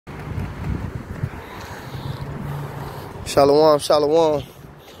Shalom, shalom.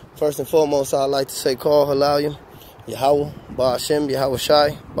 First and foremost, I'd like to say call Halayim, Yahweh, Ba'ashem, Yahweh Shai,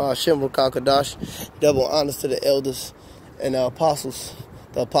 Ba'ashem, Rukakadash. Double honors to the elders and the apostles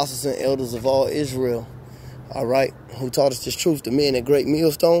and elders of all Israel, all right, who taught us this truth, the men at Great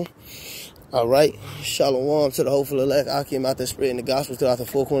Millstone, all right. Shalom to the hopeful elect. I came out there spreading the gospel throughout the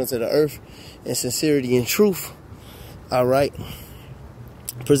four corners of the earth in sincerity and truth, all right.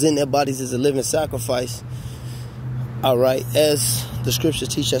 Present their bodies as a living sacrifice, all right, as the scriptures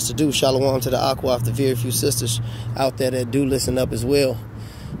teach us to do. Shalom to the Aquaf, the very few sisters out there that do listen up as well.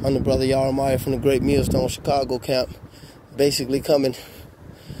 I'm the brother Jeremiah from the Great Millstone Chicago camp, basically coming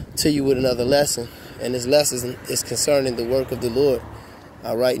to you with another lesson. And this lesson is concerning the work of the Lord.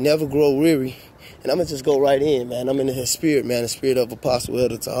 All right, never grow weary. And I'm going to just go right in, man. I'm in his spirit, man, the spirit of Apostle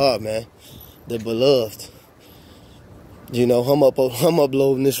Elder Tahar, man, the beloved. You know, I'm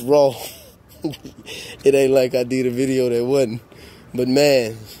uploading this raw. It ain't like I did a video that wasn't. But,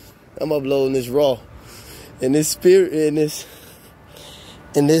 man, I'm uploading this raw. And this spirit,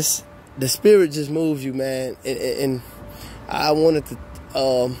 the spirit just moves you, man. And I wanted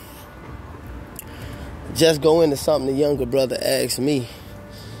to just go into something the younger brother asked me.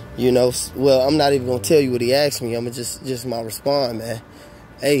 You know, well, I'm not even going to tell you what he asked me. I'm going to just my response, man.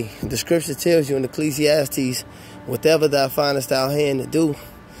 Hey, the scripture tells you in Ecclesiastes, whatever thou findest thy hand to do,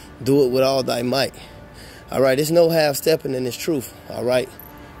 do it with all thy might. All right, there's no half-stepping in this truth, all right?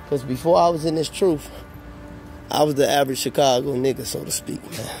 Because before I was in this truth, I was the average Chicago nigga, so to speak,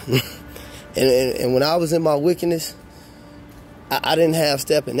 man. and when I was in my wickedness, I didn't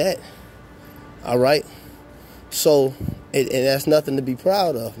half-step in that, all right? So, and that's nothing to be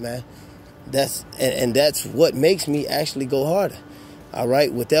proud of, man. That's what makes me actually go harder. All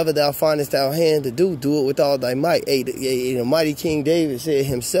right, whatever thou findest thy hand to do, do it with all thy might. Hey, the mighty King David said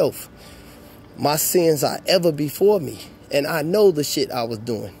himself, my sins are ever before me, and I know the shit I was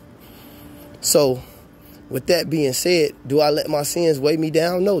doing. So, with that being said, do I let my sins weigh me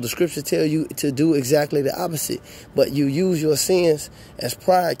down? No, the scriptures tell you to do exactly the opposite. But you use your sins as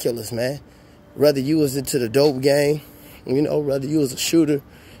pride killers, man. Whether you was into the dope game, you know, whether you was a shooter,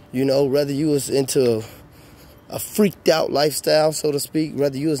 you know, whether you was into a freaked out lifestyle, so to speak,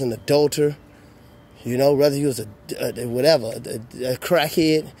 whether you was an adulterer, you know, whether you was a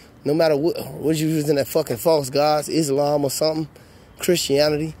crackhead, no matter what you using that fucking false gods, Islam or something,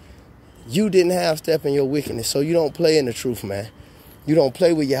 Christianity, you didn't have step in your wickedness, so you don't play in the truth, man. You don't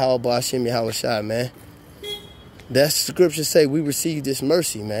play with Yahweh Ba'ashem, Yahweh Shai, man. That's the scriptures say we receive this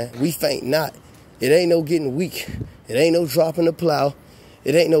mercy, man. We faint not. It ain't no getting weak. It ain't no dropping the plow.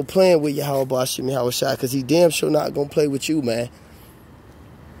 It ain't no playing with Yahweh Ba'ashem, Yahweh Shai, because he damn sure not going to play with you, man.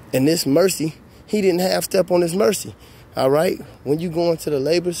 And this mercy, he didn't half step on this mercy, all right? When you go into the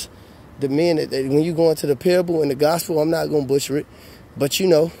labors, the men, when you go into the parable and the gospel, I'm not going to butcher it, but you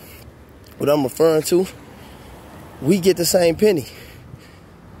know what I'm referring to. We get the same penny.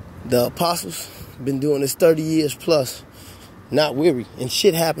 The apostles been doing this 30 years plus, not weary, and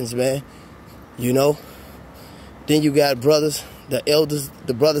shit happens, man, you know? Then you got brothers, the elders,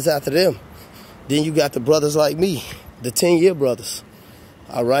 the brothers after them. Then you got the brothers like me, the 10-year brothers,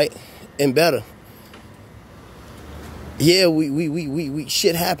 all right, and better. Yeah, we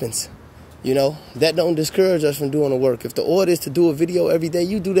shit happens, you know. That don't discourage us from doing the work. If the order is to do a video every day,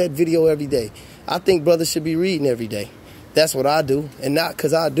 you do that video every day. I think brothers should be reading every day. That's what I do, and not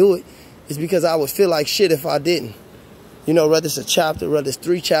because I do it. It's because I would feel like shit if I didn't. You know, whether it's a chapter, whether it's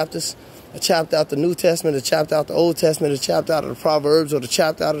 3 chapters, a chapter out the New Testament, a chapter out the Old Testament, a chapter out of the Proverbs, or the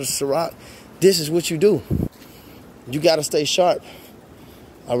chapter out of the Sirach. This is what you do. You got to stay sharp.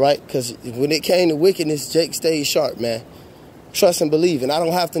 All right? Because when it came to wickedness, Jake stayed sharp, man. Trust and believe. And I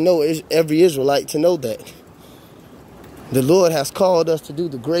don't have to know every Israelite to know that. The Lord has called us to do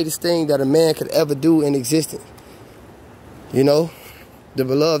the greatest thing that a man could ever do in existence. You know? The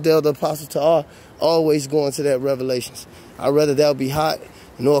beloved elder Apostle Tahar always going to that Revelations. I'd rather that be hot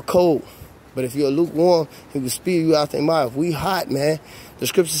nor cold. But if you're lukewarm, he will spew you out their mouth. We hot, man. The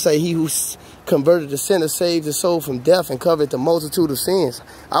scriptures say he who converted the sinner saved the soul from death and covered the multitude of sins.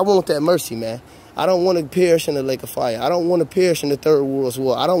 I want that mercy, man. I don't want to perish in the lake of fire. I don't want to perish in the third world's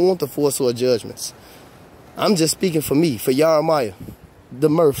war. I don't want the four sword judgments. I'm just speaking for me, for Jeremiah, the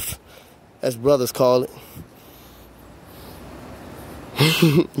Murph, as brothers call it.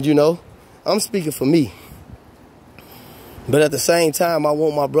 You know, I'm speaking for me. But at the same time, I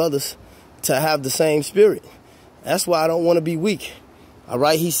want my brothers to have the same spirit. That's why I don't want to be weak. All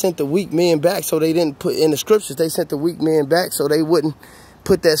right, he sent the weak men back so they didn't put in the scriptures. They sent the weak men back so they wouldn't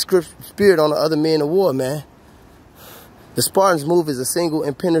put that spirit on the other men of war, man. The Spartans move as a single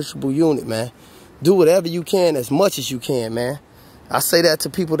impenetrable unit, man. Do whatever you can as much as you can, man. I say that to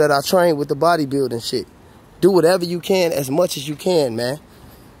people that I train with the bodybuilding shit. Do whatever you can as much as you can, man.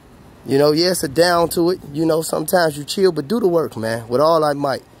 You know, yes, a down to it. You know, sometimes you chill, but do the work, man, with all I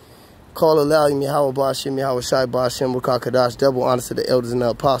might. Call Alali Mihawa Bashim, Mihawa Shai Bashim, Wakakadash, double honor to the elders and the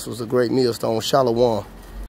apostles, a great millstone, Shalom.